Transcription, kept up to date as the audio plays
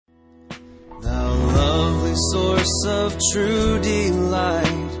only source of true delight,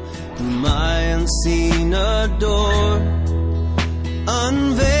 whom I unseen adore.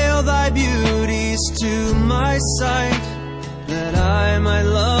 Unveil thy beauties to my sight, that I might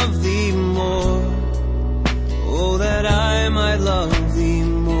love thee more. Oh, that I might love thee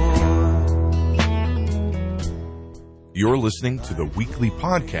more. You're listening to the weekly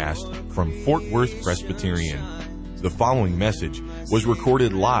podcast from Fort Worth Presbyterian. The following message was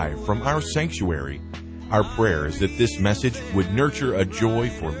recorded live from our sanctuary. Our prayer is that this message would nurture a joy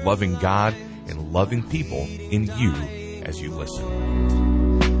for loving God and loving people in you as you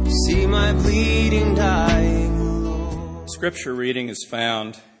listen. See my bleeding, dying Lord. Scripture reading is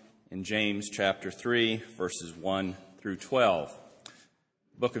found in James chapter 3, verses 1 through 12.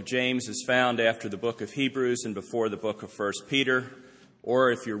 The book of James is found after the book of Hebrews and before the book of 1 Peter,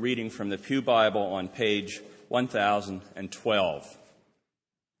 or if you're reading from the Pew Bible on page 1012.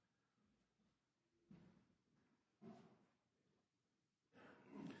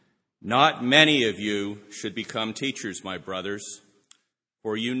 Not many of you should become teachers, my brothers,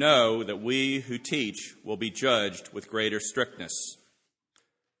 for you know that we who teach will be judged with greater strictness.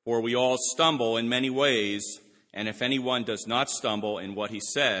 For we all stumble in many ways, and if anyone does not stumble in what he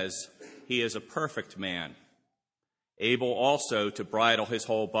says, he is a perfect man, able also to bridle his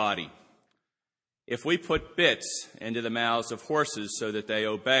whole body. If we put bits into the mouths of horses so that they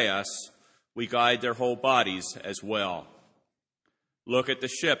obey us, we guide their whole bodies as well. Look at the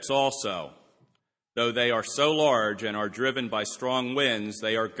ships also. Though they are so large and are driven by strong winds,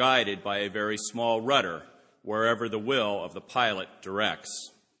 they are guided by a very small rudder, wherever the will of the pilot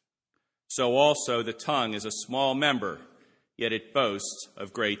directs. So also the tongue is a small member, yet it boasts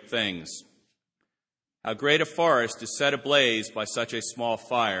of great things. How great a forest is set ablaze by such a small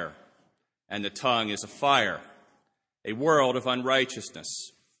fire! And the tongue is a fire, a world of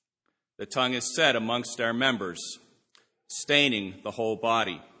unrighteousness. The tongue is set amongst our members, staining the whole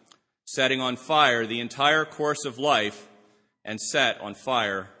body, setting on fire the entire course of life, and set on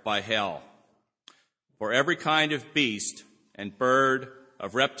fire by hell. For every kind of beast and bird,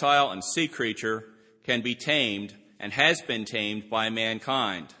 of reptile and sea creature can be tamed and has been tamed by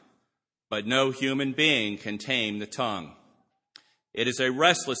mankind, but no human being can tame the tongue. It is a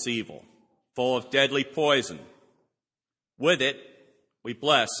restless evil, full of deadly poison. With it, we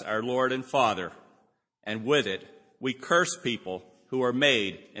bless our Lord and Father, and with it, we curse people who are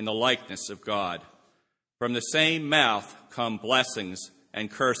made in the likeness of God. From the same mouth come blessings and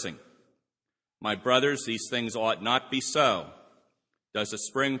cursing. My brothers, these things ought not be so. Does a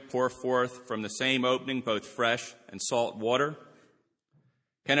spring pour forth from the same opening both fresh and salt water?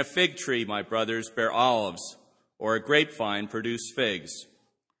 Can a fig tree, my brothers, bear olives, or a grapevine produce figs?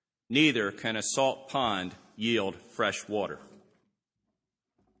 Neither can a salt pond yield fresh water.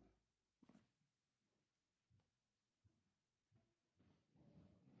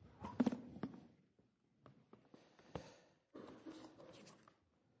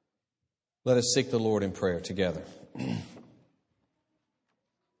 Let us seek the Lord in prayer together.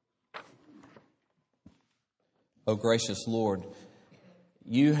 O gracious Lord,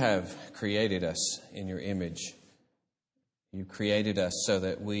 you have created us in your image. You created us so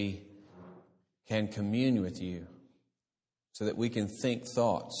that we can commune with you, so that we can think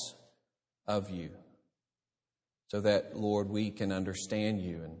thoughts of you, so that, Lord, we can understand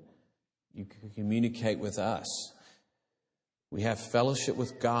you and you can communicate with us. We have fellowship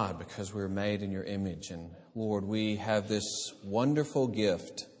with God because we're made in your image. And, Lord, we have this wonderful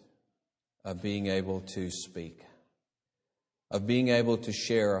gift of being able to speak, of being able to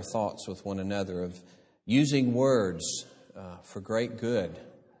share our thoughts with one another, of using words for great good,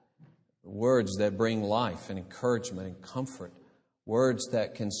 words that bring life and encouragement and comfort, words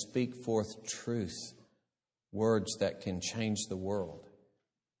that can speak forth truth, words that can change the world.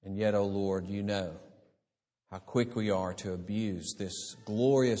 And yet, O Lord, you know how quick we are to abuse this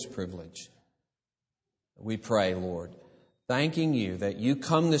glorious privilege. We pray, Lord, thanking you that you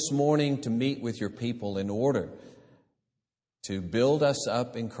come this morning to meet with your people in order to build us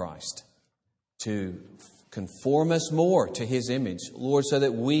up in Christ, to conform us more to His image, Lord, so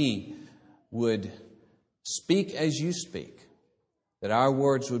that we would speak as you speak, that our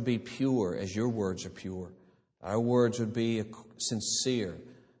words would be pure as your words are pure, our words would be sincere,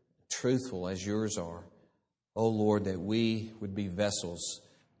 truthful as yours are. Oh Lord, that we would be vessels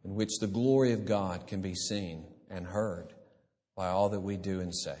in which the glory of God can be seen and heard by all that we do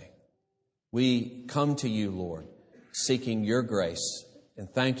and say. We come to you, Lord, seeking your grace and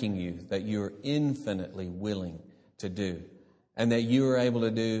thanking you that you are infinitely willing to do, and that you are able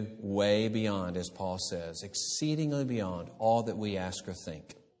to do way beyond, as Paul says, exceedingly beyond all that we ask or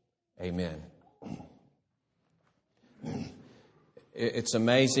think. Amen. It's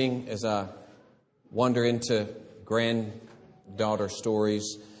amazing as I wander into granddaughter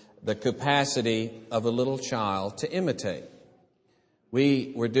stories, the capacity of a little child to imitate.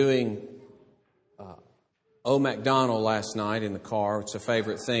 We were doing O MacDonald last night in the car. It's a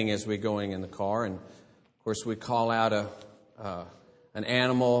favorite thing as we're going in the car. And, of course, we call out an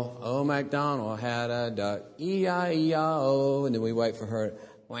animal. O MacDonald had a duck, E-I-E-I-O. And then we wait for her,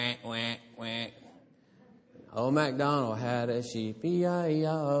 whack, whack, whack. O MacDonald had a sheep,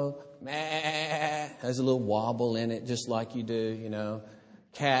 E-I-E-I-O. Has a little wobble in it, just like you do, you know.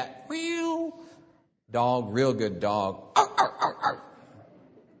 Cat, meow. Dog, real good dog.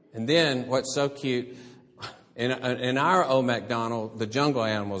 And then, what's so cute, in our O MacDonald, the jungle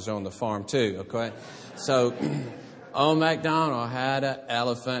animals are on the farm too, okay? So, O MacDonald had an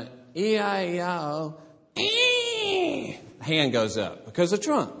elephant, E-I-E-I-O. Hand goes up because of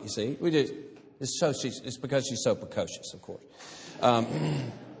trunk, you see. It's because she's so precocious, of course.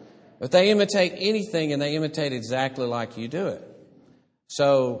 But they imitate anything, and they imitate exactly like you do it.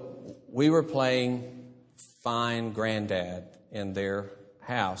 So we were playing Find Granddad in their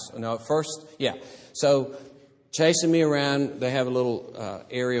house. No, at first, yeah. So chasing me around, they have a little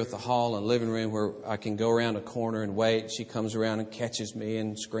area with a hall and living room where I can go around a corner and wait. She comes around and catches me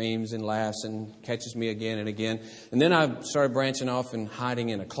and screams and laughs and catches me again and again. And then I started branching off and hiding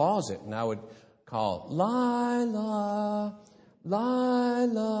in a closet, and I would call, Lila,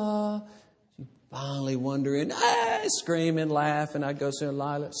 Lila. She'd finally wander in, scream and laugh, and I'd go say,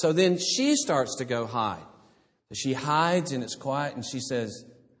 Lila. So then she starts to go hide. So she hides, and it's quiet, and she says,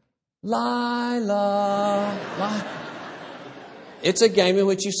 Lila, Lila. It's a game in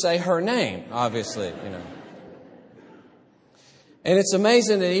which you say her name, obviously, you know. And it's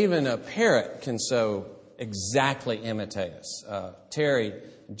amazing that even a parrot can so exactly imitate us. Terry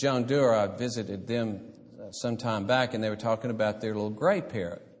and Joan Dewar, I visited them some time back, and they were talking about their little gray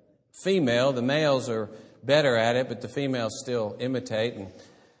parrot. Female, the males are better at it, but the females still imitate. And,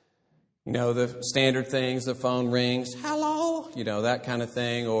 you know, the standard things, the phone rings, hello, you know, that kind of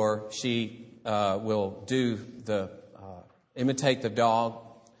thing. Or she will do imitate the dog,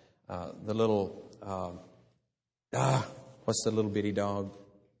 the little, what's the little bitty dog?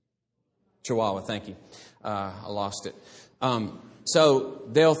 Chihuahua, thank you. I lost it. So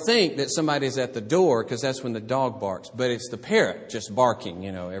they'll think that somebody's at the door because that's when the dog barks. But it's the parrot just barking,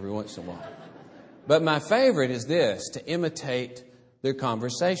 you know, every once in a while. But my favorite is this, to imitate their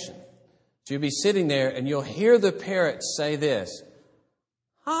conversation. So you'll be sitting there and you'll hear the parrot say this,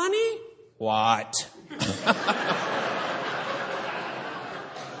 honey? What?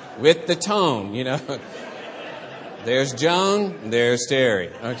 With the tone, you know. There's Joan, there's Terry.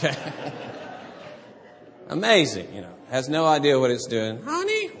 Okay. Amazing, you know. Has no idea what it's doing.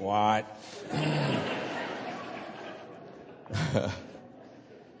 Honey? What?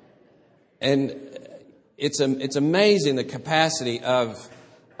 And it's amazing the capacity of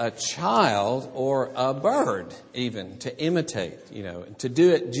a child or a bird even to imitate, you know, to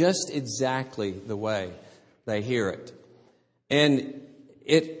do it just exactly the way they hear it. And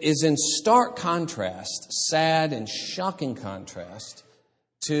it is in stark contrast, sad and shocking contrast,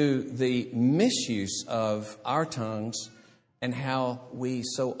 to the misuse of our tongues and how we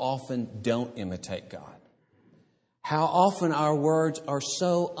so often don't imitate God. How often our words are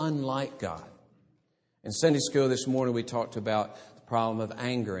so unlike God. In Sunday school this morning, we talked about the problem of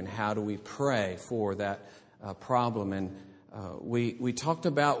anger and how do we pray for that problem. And we talked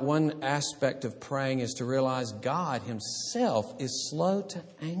about one aspect of praying is to realize God Himself is slow to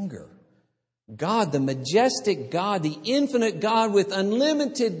anger. God, the majestic God, the infinite God with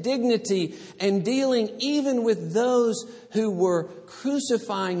unlimited dignity and dealing even with those who were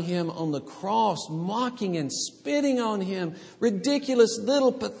crucifying Him on the cross, mocking and spitting on Him, ridiculous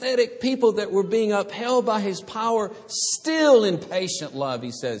little pathetic people that were being upheld by His power, still in patient love.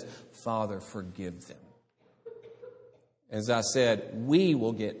 He says, Father, forgive them. As I said, we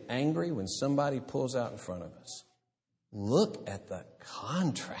will get angry when somebody pulls out in front of us. Look at the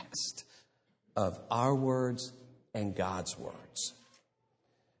contrast of our words and God's words.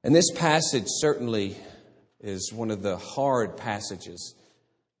 And this passage certainly is one of the hard passages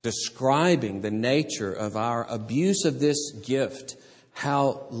describing the nature of our abuse of this gift,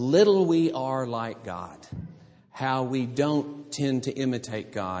 how little we are like God, how we don't tend to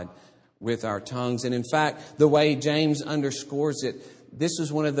imitate God with our tongues. And in fact, the way James underscores it, this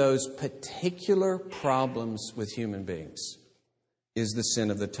is one of those particular problems with human beings. is the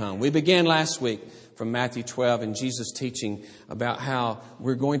sin of the tongue. We began last week from Matthew 12 and Jesus teaching about how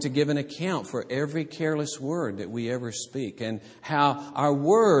we're going to give an account for every careless word that we ever speak, and how our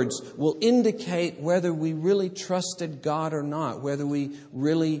words will indicate whether we really trusted God or not, whether we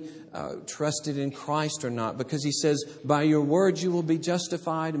really trusted in Christ or not. Because He says, by your words you will be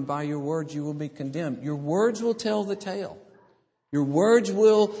justified, and by your words you will be condemned. Your words will tell the tale. Your words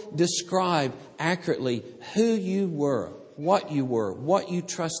will describe accurately who you were, what you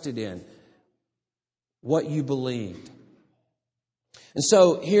trusted in, what you believed. And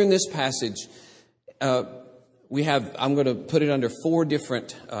so here in this passage, I'm going to put it under 4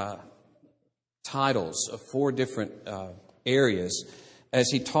 different titles of 4 different areas as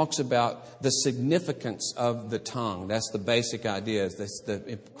he talks about the significance of the tongue. That's the basic idea, that's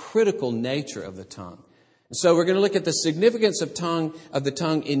the critical nature of the tongue. So we're going to look at the significance of the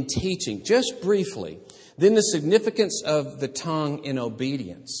tongue in teaching, just briefly. Then the significance of the tongue in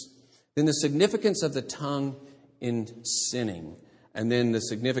obedience. Then the significance of the tongue in sinning. And then the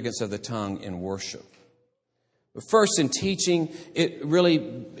significance of the tongue in worship. But first, in teaching, it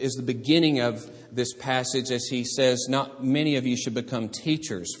really is the beginning of this passage as he says, not many of you should become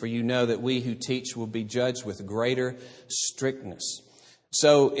teachers, for you know that we who teach will be judged with greater strictness.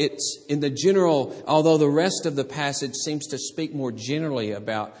 So it's in the general, although the rest of the passage seems to speak more generally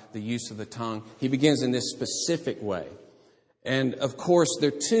about the use of the tongue, he begins in this specific way. And of course,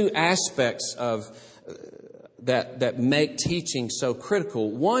 there are 2 aspects of that make teaching so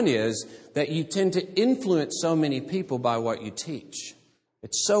critical. One is that you tend to influence so many people by what you teach.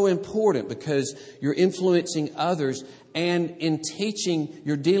 It's so important because you're influencing others, and in teaching,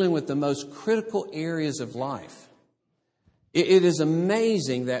 you're dealing with the most critical areas of life. It is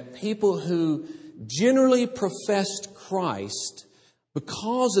amazing that people who generally professed Christ,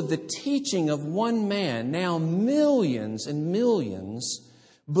 because of the teaching of one man, now millions and millions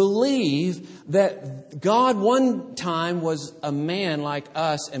believe that God one time was a man like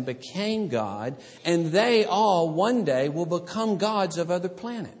us and became God, and they all one day will become gods of other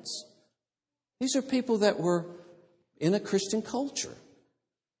planets. These are people that were in a Christian culture,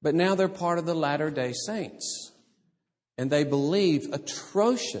 but now they're part of the Latter-day Saints. And they believe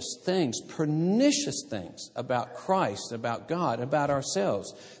atrocious things, pernicious things about Christ, about God, about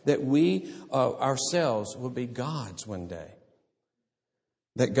ourselves, that we ourselves will be gods one day,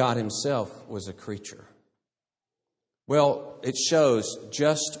 that God Himself was a creature. Well, it shows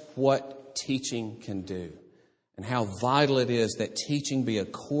just what teaching can do and how vital it is that teaching be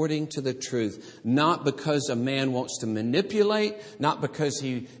according to the truth, not because a man wants to manipulate, not because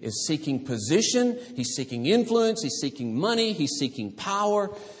he is seeking position, he's seeking influence, he's seeking money, he's seeking power,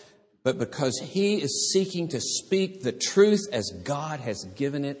 but because he is seeking to speak the truth as God has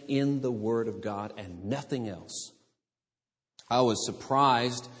given it in the Word of God and nothing else. I was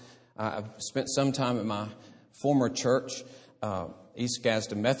surprised. I spent some time at my former church, East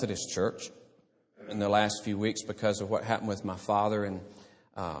Gadsden Methodist Church, in the last few weeks because of what happened with my father, and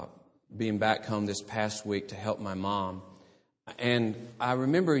being back home this past week to help my mom. And I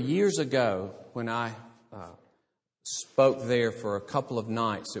remember years ago when I spoke there for a couple of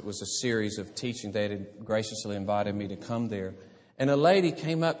nights. It was a series of teaching. They had graciously invited me to come there. And a lady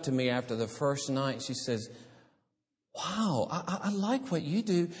came up to me after the first night. She says, "Wow, I like what you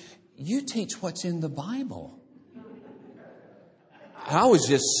do. You teach what's in the Bible." I was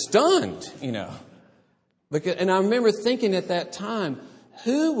just stunned, And I remember thinking at that time,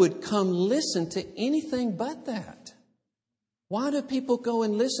 who would come listen to anything but that? Why do people go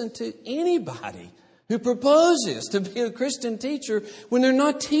and listen to anybody who proposes to be a Christian teacher when they're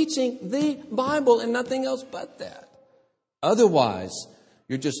not teaching the Bible and nothing else but that? Otherwise,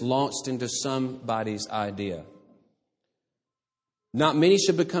 you're just launched into somebody's idea. Not many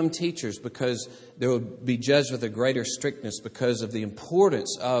should become teachers because they will be judged with a greater strictness because of the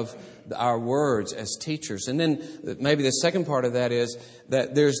importance of our words as teachers. And then maybe the second part of that is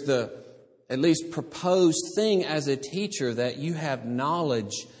that there's the at least proposed thing as a teacher that you have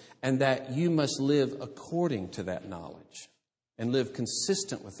knowledge and that you must live according to that knowledge and live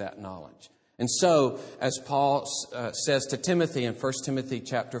consistent with that knowledge. And so, as Paul says to Timothy in 1 Timothy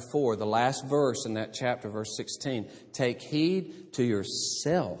chapter 4, the last verse in that chapter, verse 16, take heed to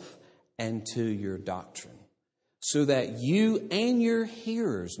yourself and to your doctrine, so that you and your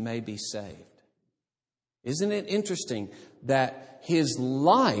hearers may be saved. Isn't it interesting that his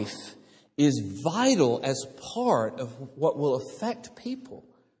life is vital as part of what will affect people?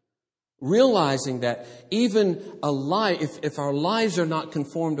 Realizing that even a lie, if our lives are not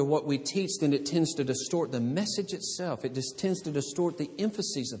conformed to what we teach, then it tends to distort the message itself. It just tends to distort the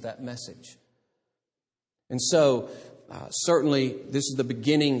emphases of that message. And so Certainly, this is the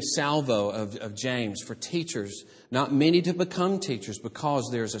beginning salvo of James for teachers, not many to become teachers because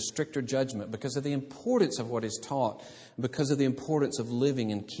there's a stricter judgment, because of the importance of what is taught, because of the importance of living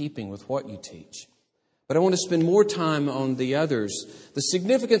in keeping with what you teach. But I want to spend more time on the others, the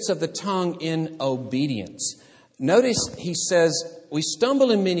significance of the tongue in obedience. Notice he says, we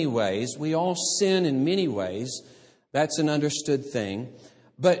stumble in many ways, we all sin in many ways. That's an understood thing.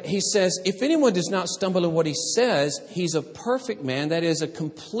 But he says, if anyone does not stumble in what he says, he's a perfect man, that is a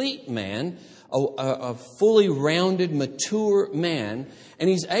complete man, a fully rounded, mature man, and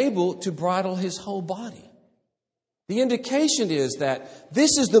he's able to bridle his whole body. The indication is that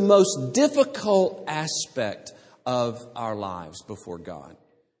this is the most difficult aspect of our lives before God,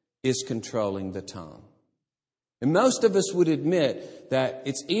 is controlling the tongue. And most of us would admit that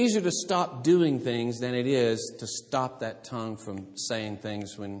it's easier to stop doing things than it is to stop that tongue from saying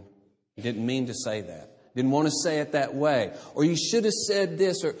things when you didn't mean to say that. Didn't want to say it that way. Or you should have said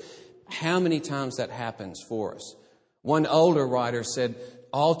this. Or how many times that happens for us. One older writer said,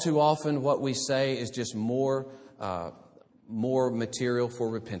 all too often what we say is just more material for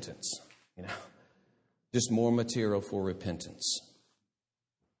repentance. Just more material for repentance.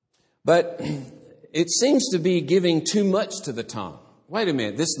 But it seems to be giving too much to the tongue. Wait a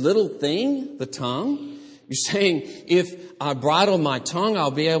minute, this little thing, the tongue, you're saying if I bridle my tongue,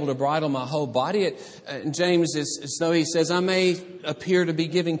 I'll be able to bridle my whole body. James, as though he says, I may appear to be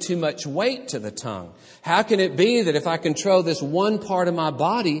giving too much weight to the tongue. How can it be that if I control this one part of my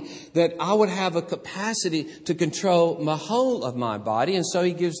body, that I would have a capacity to control my whole of my body? And so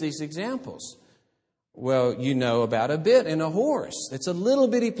he gives these examples. Well, you know about a bit in a horse. It's a little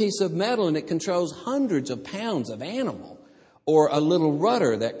bitty piece of metal and it controls hundreds of pounds of animal. Or a little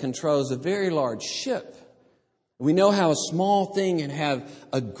rudder that controls a very large ship. We know how a small thing can have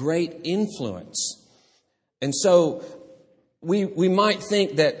a great influence. And so we might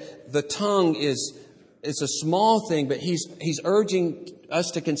think that the tongue it's a small thing, but he's urging us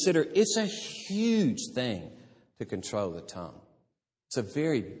to consider it's a huge thing to control the tongue. It's a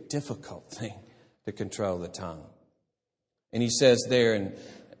very difficult thing to control the tongue. And he says there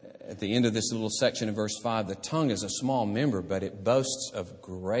at the end of this little section in verse 5, the tongue is a small member, but it boasts of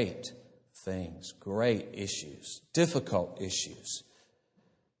great things, great issues, difficult issues.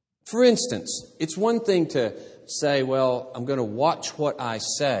 For instance, it's one thing to say, well, I'm going to watch what I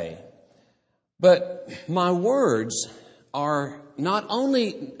say. But my words are not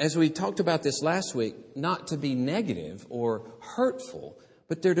only, as we talked about this last week, not to be negative or hurtful,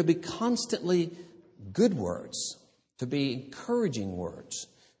 but they're to be constantly good words, to be encouraging words.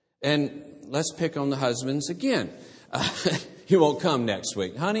 And let's pick on the husbands again. You won't come next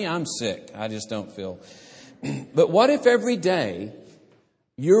week. Honey, I'm sick. I just don't feel. But what if every day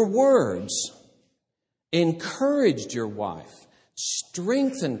your words encouraged your wife,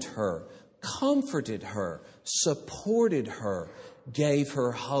 strengthened her, comforted her, supported her, gave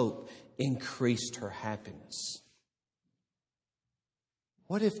her hope, increased her happiness?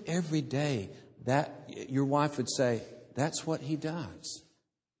 What if every day that your wife would say, that's what he does.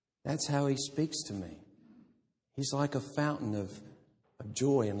 That's how he speaks to me. He's like a fountain of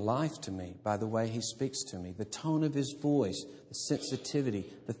joy and life to me by the way he speaks to me. The tone of his voice, the sensitivity,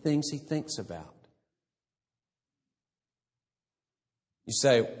 the things he thinks about. You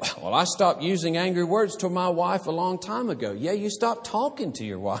say, well, I stopped using angry words to my wife a long time ago. Yeah, you stopped talking to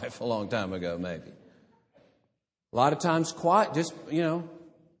your wife a long time ago, maybe. A lot of times quiet, just,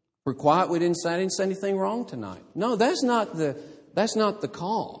 we're quiet, I didn't say anything wrong tonight. No, that's not the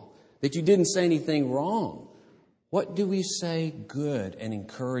call. That you didn't say anything wrong. What do we say good and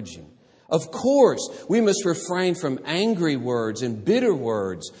encouraging? Of course, we must refrain from angry words and bitter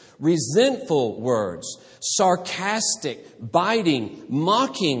words, resentful words, sarcastic, biting,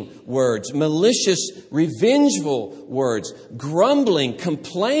 mocking words, malicious, revengeful words, grumbling,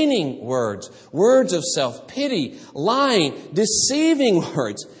 complaining words, words of self-pity, lying, deceiving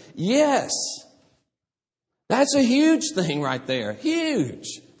words. Yes, that's a huge thing right there.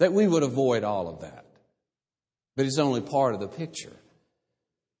 Huge. That we would avoid all of that. But it's only part of the picture.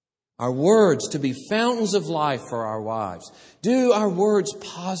 Our words to be fountains of life for our wives. Do our words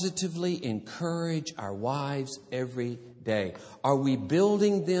positively encourage our wives every day? Are we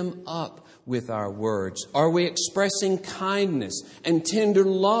building them up with our words? Are we expressing kindness and tender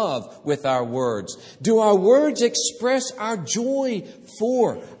love with our words? Do our words express our joy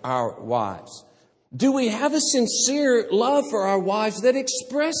for our wives? Do we have a sincere love for our wives that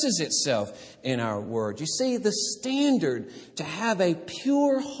expresses itself in our words? You see, the standard to have a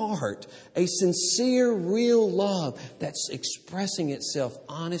pure heart, a sincere, real love that's expressing itself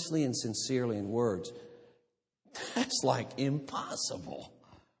honestly and sincerely in words, That's like impossible.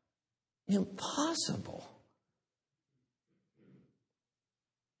 Impossible.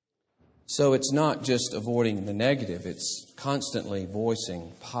 So it's not just avoiding the negative, it's constantly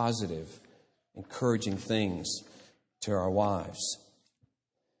voicing positive, encouraging things to our wives.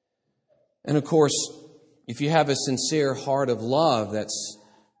 And of course, if you have a sincere heart of love that's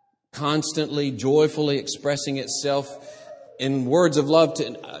constantly, joyfully expressing itself in words of love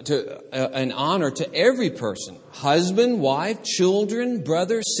and honor to every person, husband, wife, children,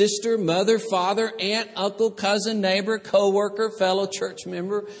 brother, sister, mother, father, aunt, uncle, cousin, neighbor, co-worker, fellow church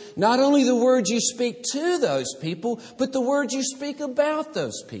member, not only the words you speak to those people, but the words you speak about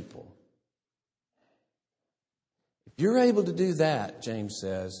those people. If you're able to do that, James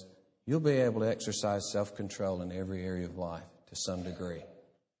says, you'll be able to exercise self-control in every area of life to some degree.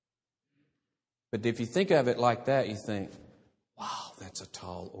 But if you think of it like that, you think, wow, that's a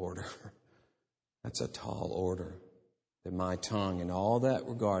tall order. That's a tall order. That my tongue in all that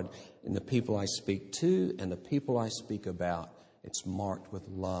regard, in the people I speak to and the people I speak about, it's marked with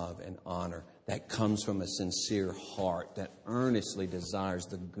love and honor. That comes from a sincere heart that earnestly desires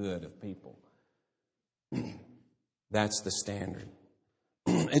the good of people. That's the standard.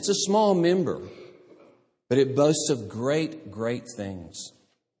 It's a small member, but it boasts of great, great things.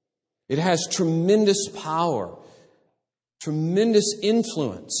 It has tremendous power, tremendous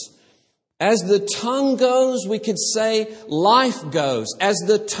influence. As the tongue goes, we could say life goes. As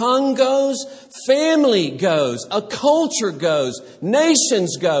the tongue goes, family goes, a culture goes,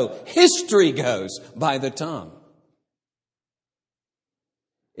 nations go, history goes by the tongue.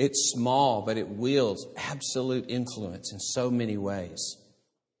 It's small, but it wields absolute influence in so many ways.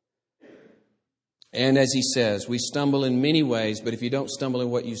 And as he says, we stumble in many ways, but if you don't stumble in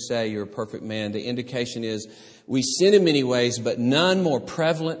what you say, you're a perfect man. The indication is we sin in many ways, but none more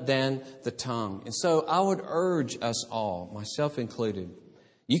prevalent than the tongue. And so I would urge us all, myself included,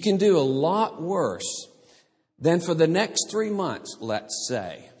 you can do a lot worse than for the next 3 months, let's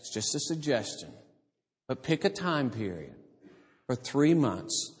say. It's just a suggestion. But pick a time period for 3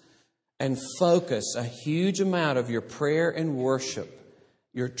 months and focus a huge amount of your prayer and worship,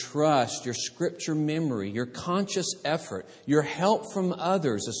 your trust, your scripture memory, your conscious effort, your help from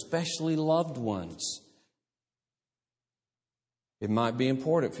others, especially loved ones. It might be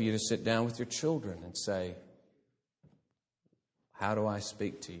important for you to sit down with your children and say, how do I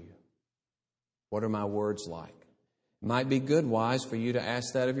speak to you? What are my words like? It might be good, wives, for you to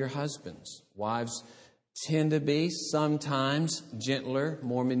ask that of your husbands. Wives tend to be sometimes gentler,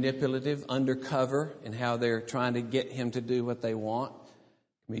 more manipulative, undercover in how they're trying to get him to do what they want.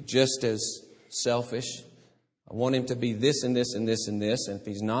 Be just as selfish. I want him to be this and this and this and this, and if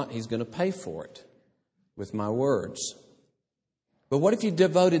he's not, he's going to pay for it with my words. But what if you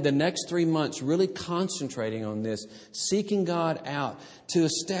devoted the next 3 months really concentrating on this, seeking God out to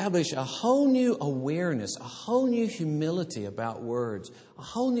establish a whole new awareness, a whole new humility about words, a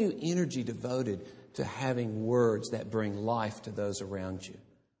whole new energy devoted to having words that bring life to those around you?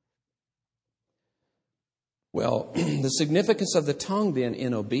 Well, the significance of the tongue then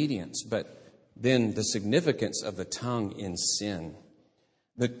in obedience, but then the significance of the tongue in sin.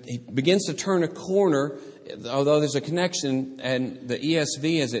 He begins to turn a corner, although there's a connection, and the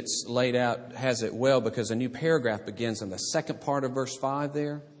ESV as it's laid out has it well because a new paragraph begins in the second part of verse 5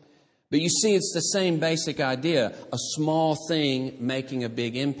 there. But you see it's the same basic idea, a small thing making a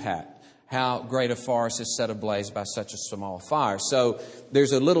big impact. How great a forest is set ablaze by such a small fire. So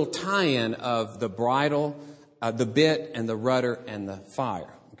there's a little tie-in of the bridle, the bit and the rudder and the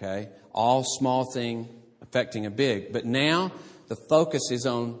fire, okay? All small thing affecting a big. But now the focus is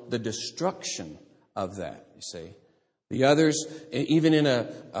on the destruction of that, you see. The others, even in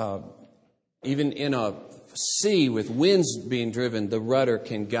a sea with winds being driven, the rudder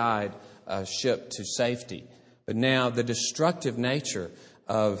can guide a ship to safety. But now the destructive nature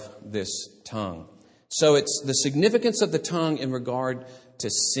of this tongue. So it's the significance of the tongue in regard to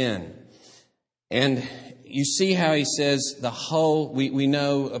sin. And you see how he says the whole, we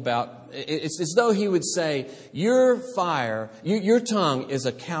know about, it's as though he would say, your fire, your tongue is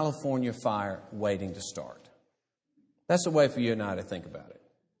a California fire waiting to start. That's the way for you and I to think about it.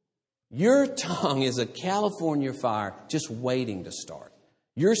 Your tongue is a California fire just waiting to start.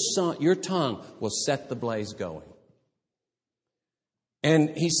 Your tongue will set the blaze going.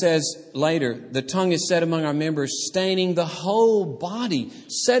 And he says later, the tongue is set among our members, staining the whole body,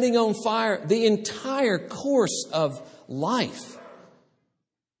 setting on fire the entire course of life.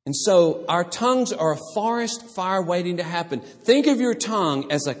 And so our tongues are a forest fire waiting to happen. Think of your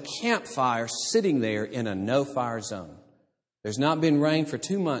tongue as a campfire sitting there in a no-fire zone. There's not been rain for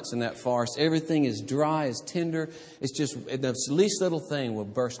 2 months in that forest. Everything is dry, is tender. It's just the least little thing will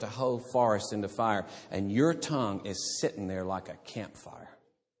burst a whole forest into fire. And your tongue is sitting there like a campfire.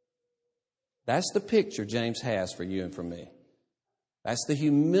 That's the picture James has for you and for me. That's the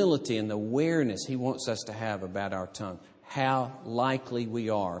humility and the awareness he wants us to have about our tongue. How likely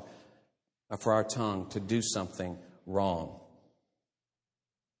we are for our tongue to do something wrong.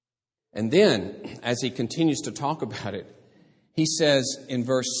 And then, as he continues to talk about it, he says in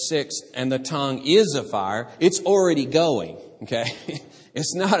verse 6, and the tongue is a fire. It's already going, okay?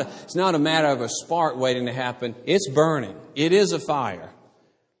 It's not a matter of a spark waiting to happen. It's burning. It is a fire.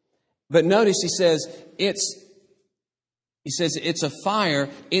 But notice he says it's a fire.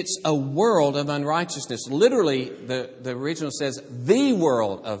 It's a world of unrighteousness. Literally, the original says the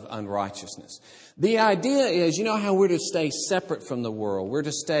world of unrighteousness. The idea is, you know how we're to stay separate from the world. We're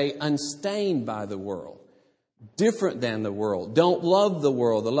to stay unstained by the world. Different than the world. Don't love the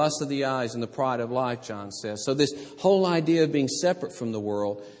world, the lust of the eyes and the pride of life, John says. So this whole idea of being separate from the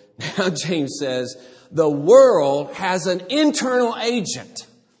world. Now James says, the world has an internal agent.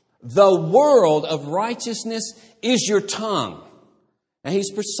 The world of righteousness is your tongue. Now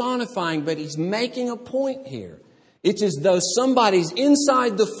he's personifying, but he's making a point here. It's as though somebody's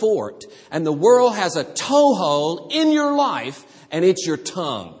inside the fort and the world has a toehold in your life and it's your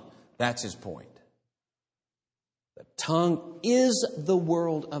tongue. That's his point. The tongue is the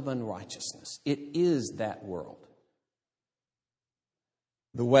world of unrighteousness. It is that world.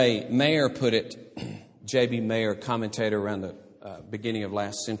 The way Mayer put it, J.B. Mayer, commentator around the beginning of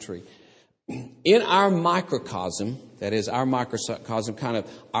last century, in our microcosm, that is our microcosm, kind of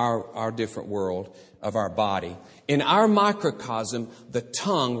our different world of our body, in our microcosm, the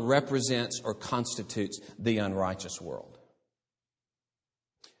tongue represents or constitutes the unrighteous world.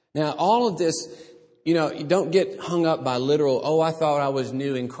 Now, all of this, you don't get hung up by literal, I thought I was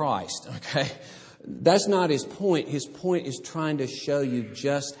new in Christ, okay? That's not his point. His point is trying to show you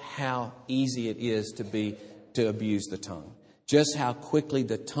just how easy it is to abuse the tongue. Just how quickly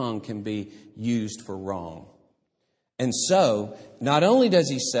the tongue can be used for wrong. And so, not only does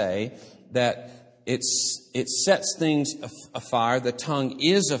he say that it sets things afire, the tongue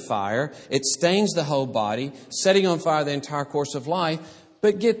is a fire, it stains the whole body, setting on fire the entire course of life,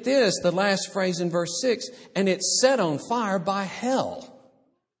 but get this, the last phrase in verse 6, and it's set on fire by hell.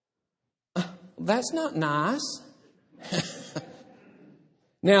 That's not nice.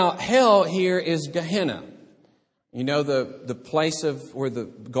 Now, hell here is Gehenna. You know, the place of where the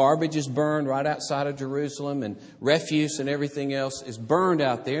garbage is burned right outside of Jerusalem and refuse and everything else is burned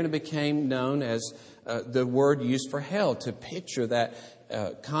out there, and it became known as the word used for hell to picture that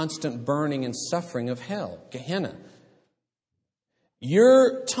constant burning and suffering of hell, Gehenna.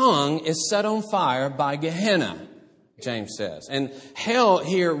 Your tongue is set on fire by Gehenna, James says. And hell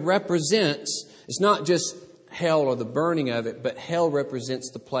here represents, it's not just hell or the burning of it, but hell represents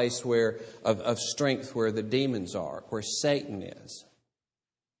the place where of strength where the demons are, where Satan is.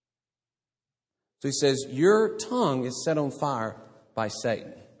 So he says, your tongue is set on fire by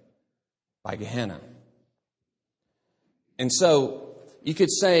Satan, by Gehenna. And so you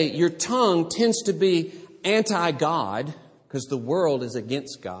could say your tongue tends to be anti-God, because the world is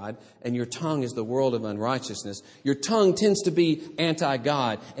against God, and your tongue is the world of unrighteousness. Your tongue tends to be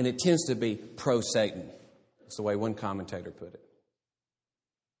anti-God, and it tends to be pro-Satan. That's the way one commentator put it.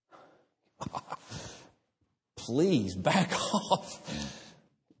 Please, back off.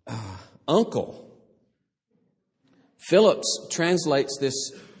 Uncle. Phillips translates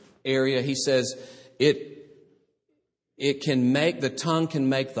this area. He says, the tongue can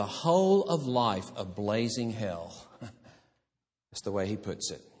make the whole of life a blazing hell. That's the way he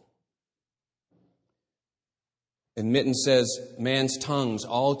puts it. And Mitten says, man's tongues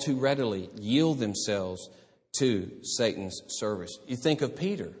all too readily yield themselves to Satan's service. You think of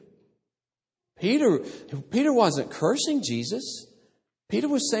Peter. Peter wasn't cursing Jesus. Peter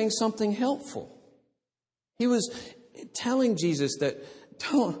was saying something helpful. He was telling Jesus that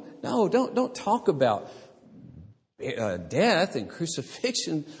don't talk about death and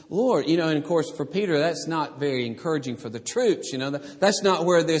crucifixion, Lord. And of course for Peter, that's not very encouraging for the troops. That's not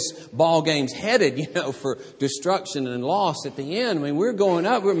where this ball game's headed, for destruction and loss at the end. I mean, we're going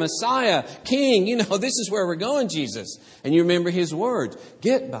up, we're Messiah, King, this is where we're going, Jesus. And you remember his words,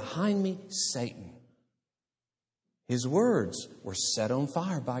 get behind me, Satan. His words were set on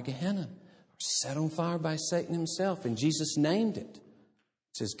fire by Gehenna, set on fire by Satan himself, and Jesus named it.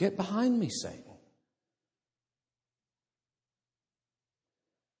 He says, get behind me, Satan.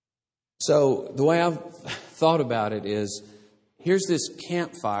 So the way I've thought about it is, here's this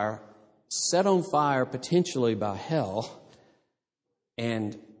campfire set on fire potentially by hell,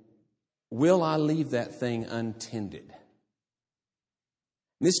 And will I leave that thing untended?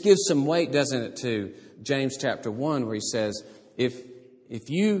 This gives some weight, doesn't it, to James chapter 1, where he says, if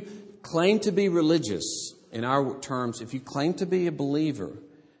you claim to be religious, in our terms, if you claim to be a believer,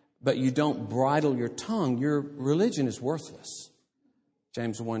 but you don't bridle your tongue, your religion is worthless.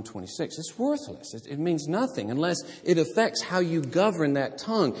 James 1:26. It's worthless. It means nothing unless it affects how you govern that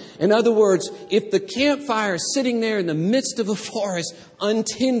tongue. In other words, if the campfire is sitting there in the midst of a forest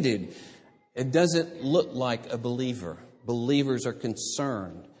untended, it doesn't look like a believer. Believers are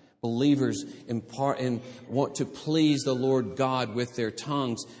concerned. Believers want to please the Lord God with their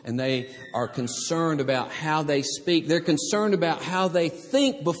tongues, and they are concerned about how they speak. They're concerned about how they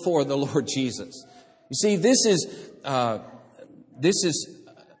think before the Lord Jesus. You see, this is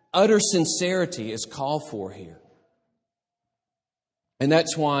utter sincerity is called for here. And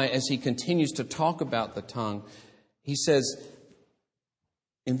that's why, as he continues to talk about the tongue, he says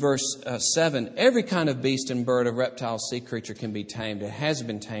in verse 7, every kind of beast and bird, of reptile, sea creature can be tamed. It has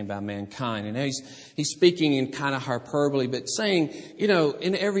been tamed by mankind. And he's speaking in kind of hyperbole, but saying,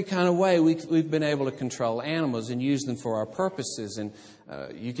 in every kind of way, we've been able to control animals and use them for our purposes. And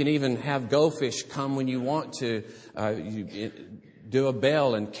you can even have goldfish come when you want to. You do a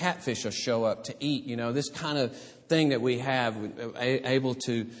bell and catfish will show up to eat. This kind of thing that we have, able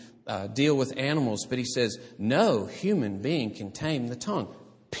to deal with animals. But he says, no human being can tame the tongue.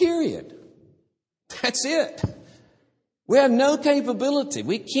 Period. That's it. We have no capability.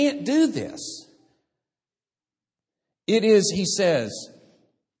 We can't do this. It is, he says,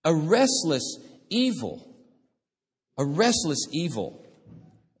 a restless evil. A restless evil.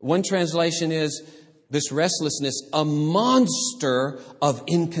 One translation is, this restlessness, a monster of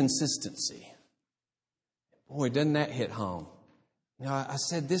inconsistency. Boy, doesn't that hit home? I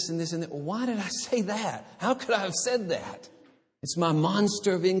said this and this and that. Well, why did I say that? How could I have said that? It's my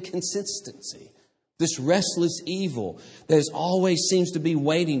monster of inconsistency. This restless evil that always seems to be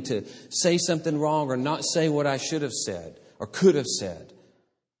waiting to say something wrong or not say what I should have said or could have said.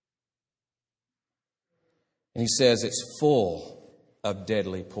 And he says it's full of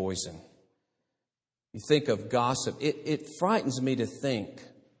deadly poison. You think of gossip. It frightens me to think.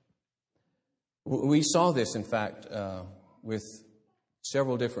 We saw this, in fact, with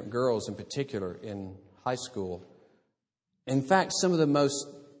several different girls in particular in high school. In fact, some of the most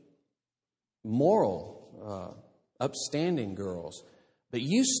moral, upstanding girls. But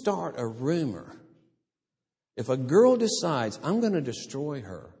you start a rumor. If a girl decides, I'm going to destroy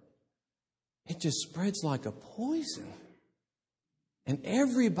her, it just spreads like a poison. And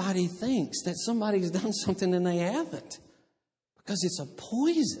everybody thinks that somebody's done something and they haven't. Because it's a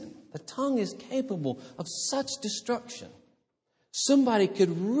poison. The tongue is capable of such destruction. Somebody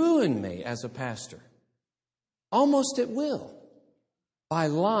could ruin me as a pastor. Almost at will. By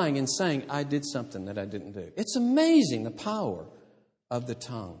lying and saying, I did something that I didn't do. It's amazing the power of the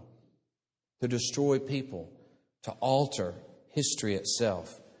tongue. To destroy people. To alter history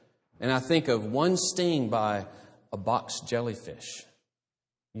itself. And I think of one sting by a box jellyfish.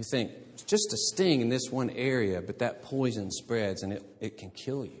 You think, it's just a sting in this one area, but that poison spreads and it can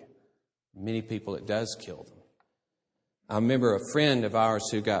kill you. Many people, it does kill them. I remember a friend of ours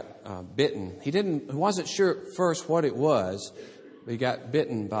who got bitten. He wasn't sure at first what it was, but he got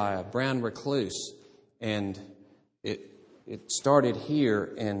bitten by a brown recluse. And it started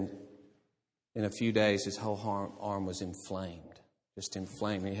here, and in a few days, his whole arm was inflamed. Just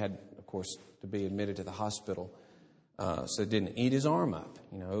inflamed. He had, of course, to be admitted to the hospital. So it didn't eat his arm up.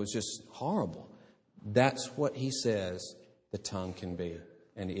 It was just horrible. That's what he says the tongue can be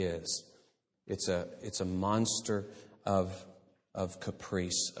and is. It's a monster of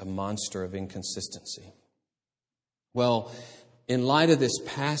caprice, a monster of inconsistency. Well, in light of this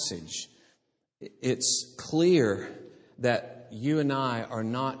passage, it's clear that you and I are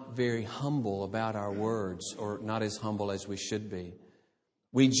not very humble about our words, or not as humble as we should be.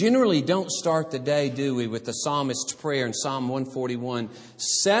 We generally don't start the day, do we, with the psalmist's prayer in Psalm 141.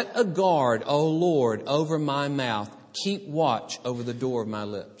 Set a guard, O Lord, over my mouth. Keep watch over the door of my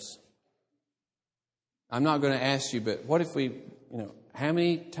lips. I'm not going to ask you, but what if how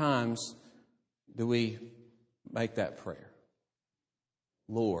many times do we make that prayer?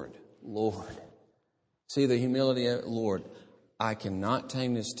 Lord, Lord. See the humility of it? Lord, I cannot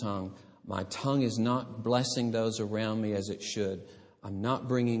tame this tongue. My tongue is not blessing those around me as it should. I'm not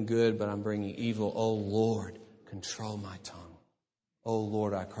bringing good, but I'm bringing evil. Oh, Lord, control my tongue. Oh,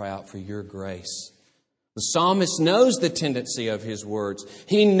 Lord, I cry out for your grace. The psalmist knows the tendency of his words.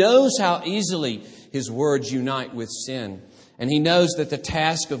 He knows how easily his words unite with sin. and he knows that the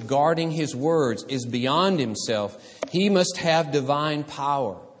task of guarding his words is beyond himself, he must have divine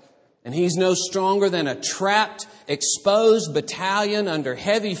power. And he's no stronger than a trapped, exposed battalion under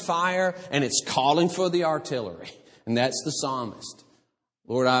heavy fire, and it's calling for the artillery. And that's the psalmist.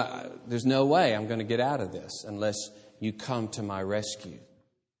 Lord, there's no way I'm going to get out of this unless you come to my rescue.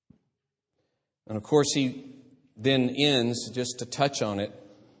 And of course, he then ends, just to touch on it,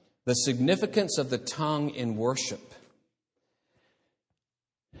 the significance of the tongue in worship.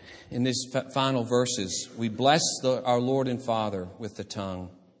 In these final verses, we bless our Lord and Father with the tongue,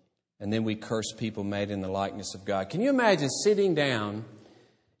 and then we curse people made in the likeness of God. Can you imagine sitting down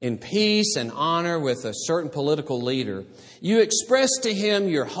in peace and honor with a certain political leader? You express to him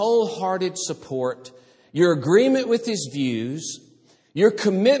your wholehearted support, your agreement with his views, your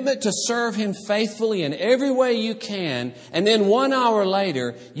commitment to serve him faithfully in every way you can, and then 1 hour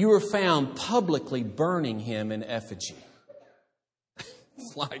later, you are found publicly burning him in effigy.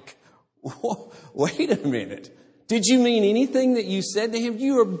 It's like, wait a minute. Did you mean anything that you said to him?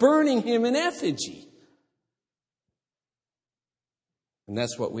 You are burning him in effigy. And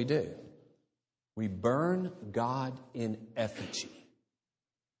that's what we do. We burn God in effigy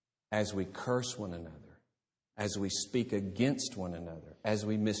as we curse one another, as we speak against one another, as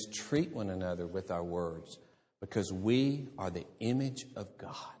we mistreat one another with our words, because we are the image of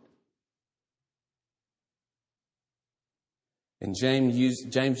God. And James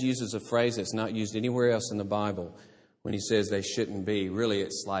uses a phrase that's not used anywhere else in the Bible when he says they shouldn't be. Really,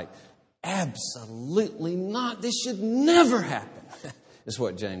 it's like, absolutely not. This should never happen, is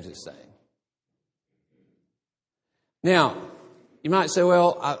what James is saying. Now, you might say,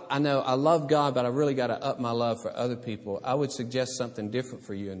 well, I know I love God, but I really got to up my love for other people. I would suggest something different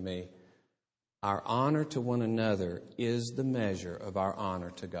for you and me. Our honor to one another is the measure of our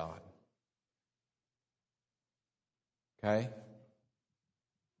honor to God. Okay?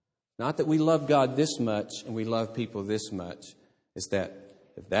 Not that we love God this much and we love people this much. It's that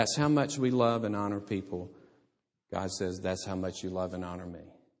if that's how much we love and honor people, God says that's how much you love and honor me.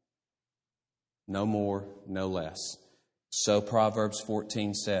 No more, no less. So Proverbs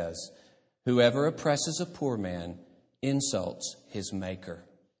 14 says, whoever oppresses a poor man insults his maker.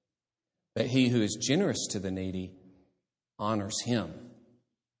 But he who is generous to the needy honors him,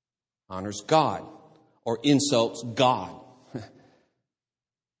 honors God, or insults God.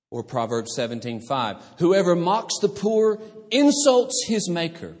 Or Proverbs 17:5, whoever mocks the poor insults his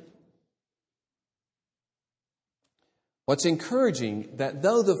maker. What's encouraging, that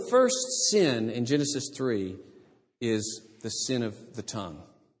though the first sin in Genesis 3 is the sin of the tongue,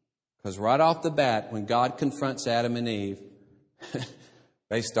 because right off the bat, when God confronts Adam and Eve,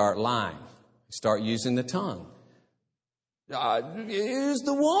 they start lying. They start using the tongue. It is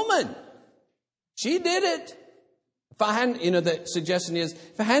the woman. She did it. If I hadn't, the suggestion is,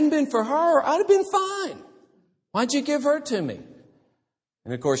 if it hadn't been for her, I'd have been fine. Why'd you give her to me?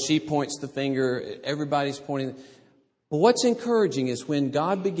 And of course, she points the finger. Everybody's pointing. But what's encouraging is when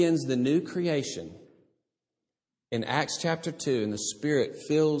God begins the new creation, in Acts chapter 2, and the Spirit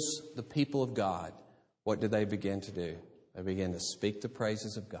fills the people of God, what do they begin to do? They begin to speak the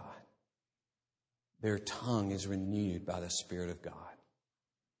praises of God. Their tongue is renewed by the Spirit of God.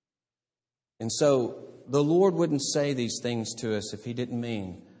 And so the Lord wouldn't say these things to us if He didn't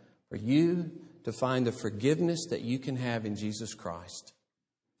mean for you to find the forgiveness that you can have in Jesus Christ.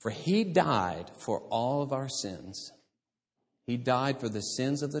 For He died for all of our sins. He died for the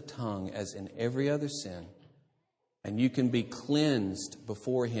sins of the tongue as in every other sin. And you can be cleansed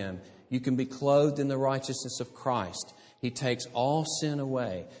before Him. You can be clothed in the righteousness of Christ. He takes all sin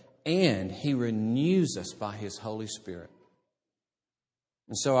away. And He renews us by His Holy Spirit.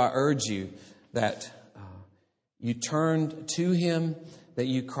 And so I urge you that you turn to Him, that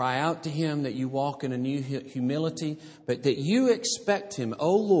you cry out to Him, that you walk in a new humility, but that you expect Him.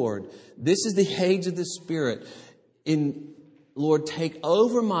 Oh Lord, this is the age of the Spirit. Lord, take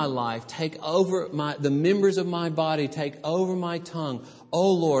over my life, take over the members of my body, take over my tongue.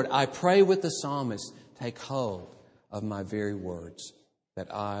 Oh Lord, I pray with the psalmist, take hold of my very words,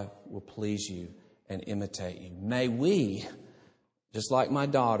 that I will please you and imitate you. May we, just like my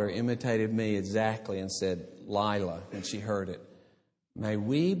daughter imitated me exactly and said, Lila, when she heard it, may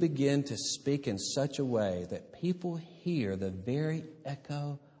we begin to speak in such a way that people hear the very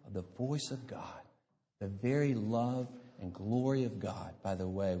echo of the voice of God, the very love and glory of God by the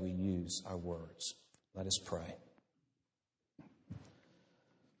way we use our words. Let us pray.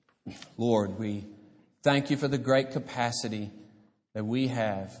 Lord, we thank you for the great capacity that we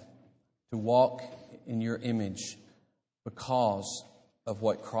have to walk in your image because of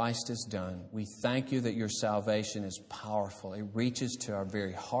what Christ has done. We thank you that your salvation is powerful. It reaches to our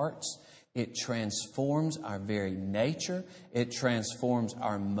very hearts. It transforms our very nature. It transforms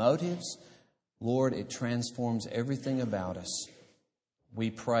our motives. Lord, it transforms everything about us. We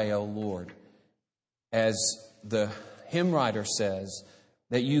pray, O Lord, as the hymn writer says,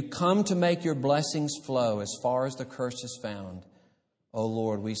 that you come to make your blessings flow as far as the curse is found. O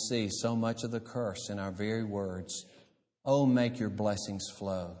Lord, we see so much of the curse in our very words. Oh, make your blessings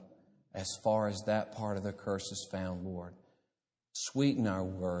flow as far as that part of the curse is found, Lord. Sweeten our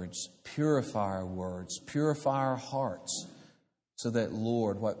words, purify our words, purify our hearts, so that,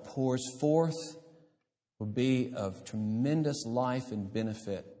 Lord, what pours forth will be of tremendous life and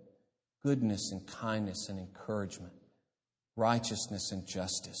benefit, goodness and kindness and encouragement, righteousness and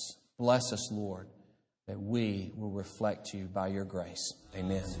justice. Bless us, Lord, that we will reflect you by your grace.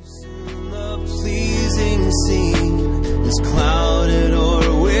 Amen. The pleasing scene is clouded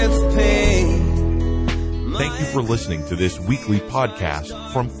or with pain. Thank you for listening to this weekly podcast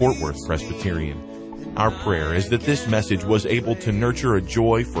from Fort Worth Presbyterian. Our prayer is that this message was able to nurture a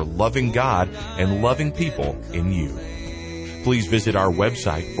joy for loving God and loving people in you. Please visit our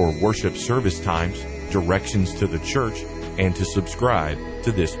website for worship service times, directions to the church, and to subscribe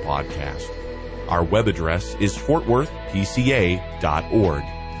to this podcast. Our web address is fortworthpca.org.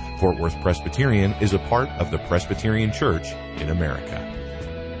 Fort Worth Presbyterian is a part of the Presbyterian Church in America.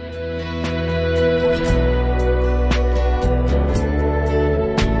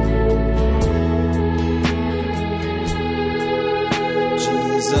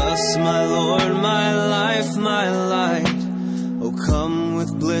 Jesus, my Lord, my life, my light, oh come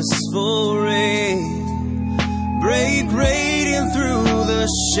with blissful ray. Break radiant through the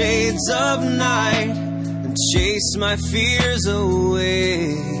shades of night and chase my fears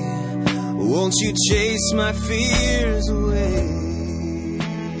away. Won't you chase my fears away?